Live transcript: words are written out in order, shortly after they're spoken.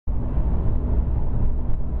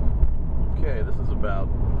about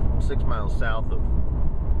 6 miles south of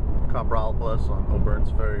Copperopolis on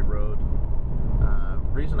O'Byrnes Ferry Road.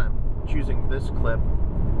 Reason I'm choosing this clip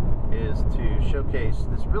is to showcase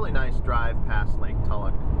this really nice drive past Lake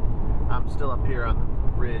Tulloch. I'm still up here on the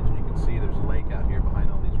ridge, and you can see there's a lake out here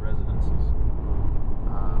behind all these residences.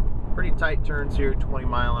 Pretty tight turns here, 20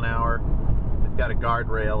 mile an hour. They've got a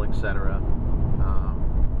guardrail, etc.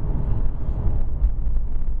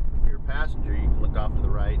 If you're a passenger, you can look off to the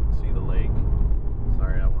right and see the lake.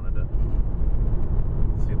 Sorry, I wanted to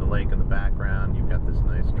see the lake in the background. You've got this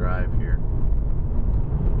nice drive here.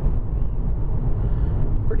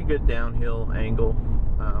 Pretty good downhill angle.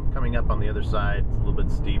 Coming up on the other side, it's a little bit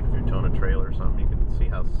steep. If you're towing a trailer or something, you can see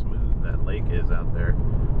how smooth that lake is out there.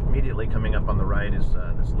 Immediately coming up on the right is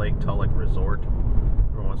this Lake Tulloch Resort.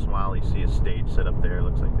 Every once in a while you see a stage set up there.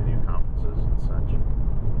 Looks like they do conferences and such.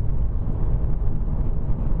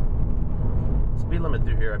 Speed limit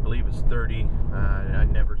through here, I believe, is 30. I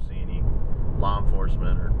never see any law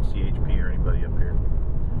enforcement or CHP or anybody up here.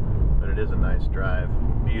 But it is a nice drive.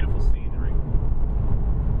 Beautiful scenery.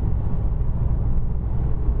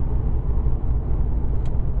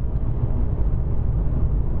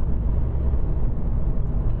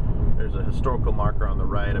 There's a historical marker on the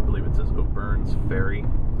right. I believe it says O'Byrnes Ferry.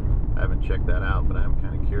 I haven't checked that out, but I'm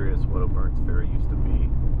kind of curious what O'Byrnes Ferry used to be.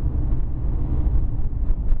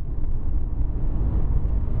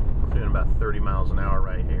 We're doing about 30 miles an hour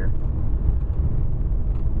right here.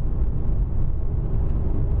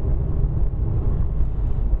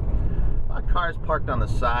 A lot of cars parked on the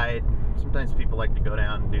side. Sometimes people like to go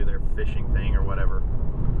down and do their fishing thing or whatever.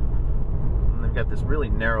 And they've got this really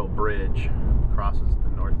narrow bridge crosses the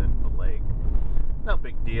north end of the lake. No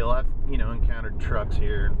big deal. I've, encountered trucks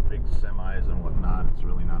here and big semis and whatnot. It's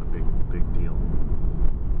really not a big deal.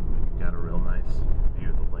 You've got a real nice view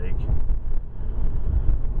of the lake.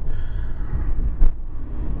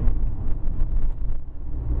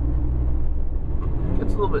 It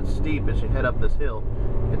gets a little bit steep as you head up this hill.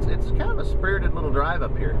 It's kind of a spirited little drive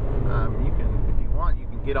up here. You can, if you want, you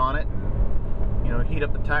can get on it and heat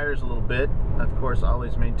up the tires a little bit. Of course,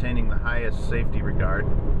 always maintaining the highest safety regard.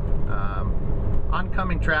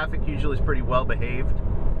 Oncoming traffic usually is pretty well behaved.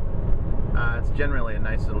 It's generally a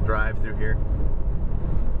nice little drive through here.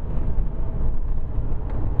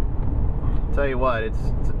 Tell you what,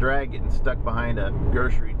 it's a drag getting stuck behind a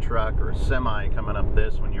grocery truck or a semi coming up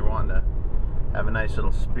this when you're wanting to have a nice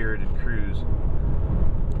little spirited cruise.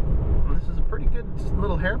 And this is a pretty good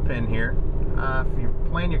little hairpin here. If you're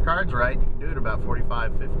playing your cards right, you can do it about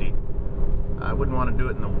 45, 50. I wouldn't want to do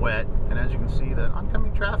it in the wet. And as you can see, the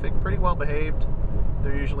oncoming traffic pretty well behaved.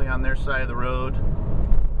 They're usually on their side of the road.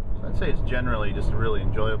 So I'd say it's generally just a really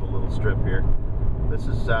enjoyable little strip here. This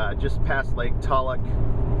is just past Lake Tulloch,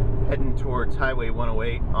 heading towards Highway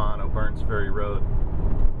 108 on O'Byrnes Ferry Road.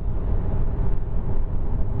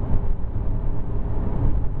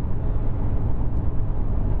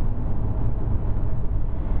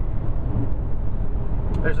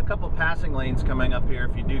 There's a couple passing lanes coming up here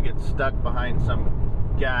if you do get stuck behind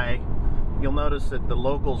some guy. You'll notice that the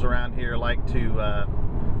locals around here like to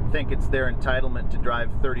think it's their entitlement to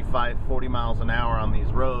drive 35, 40 miles an hour on these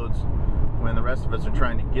roads when the rest of us are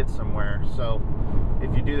trying to get somewhere. So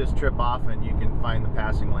if you do this trip often, you can find the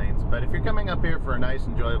passing lanes. But if you're coming up here for a nice,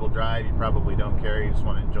 enjoyable drive, you probably don't care. You just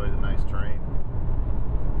want to enjoy the nice terrain.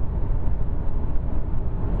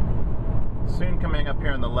 Soon coming up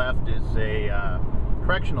here on the left is a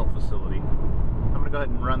correctional facility. I'm going to go ahead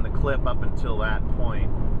and run the clip up until that point.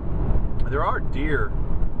 There are deer.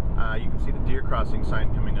 You can see the deer crossing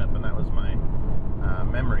sign coming up, and that was my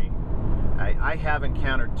memory. I have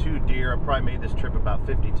encountered 2 deer. I've probably made this trip about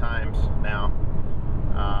 50 times now.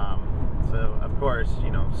 So of course,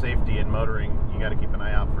 safety and motoring, you got to keep an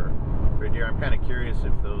eye out for deer. I'm kind of curious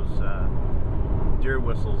if those deer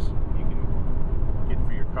whistles you can get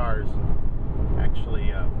for your cars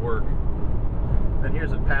actually work. Then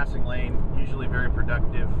here's a passing lane, usually very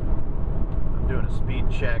productive. I'm doing a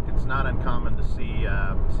speed check. It's not uncommon to see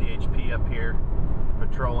CHP up here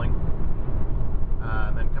patrolling.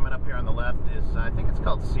 And then coming up here on the left is, I think it's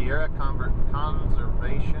called Sierra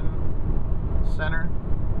Conservation Center.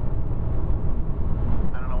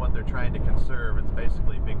 I don't know what they're trying to conserve. It's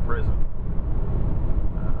basically a big prison.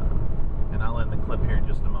 And I'll end the clip here in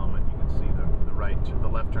just a moment. You can see the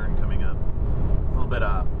left turn coming up. A little bit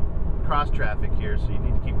of cross traffic here, so you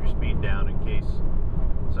need to keep your speed down in case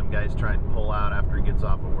some guy's trying to pull out after he gets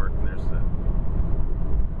off of work. And there's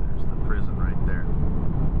the prison right there.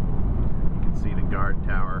 You can see the guard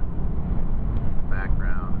tower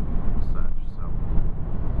background and such. So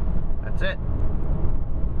that's it.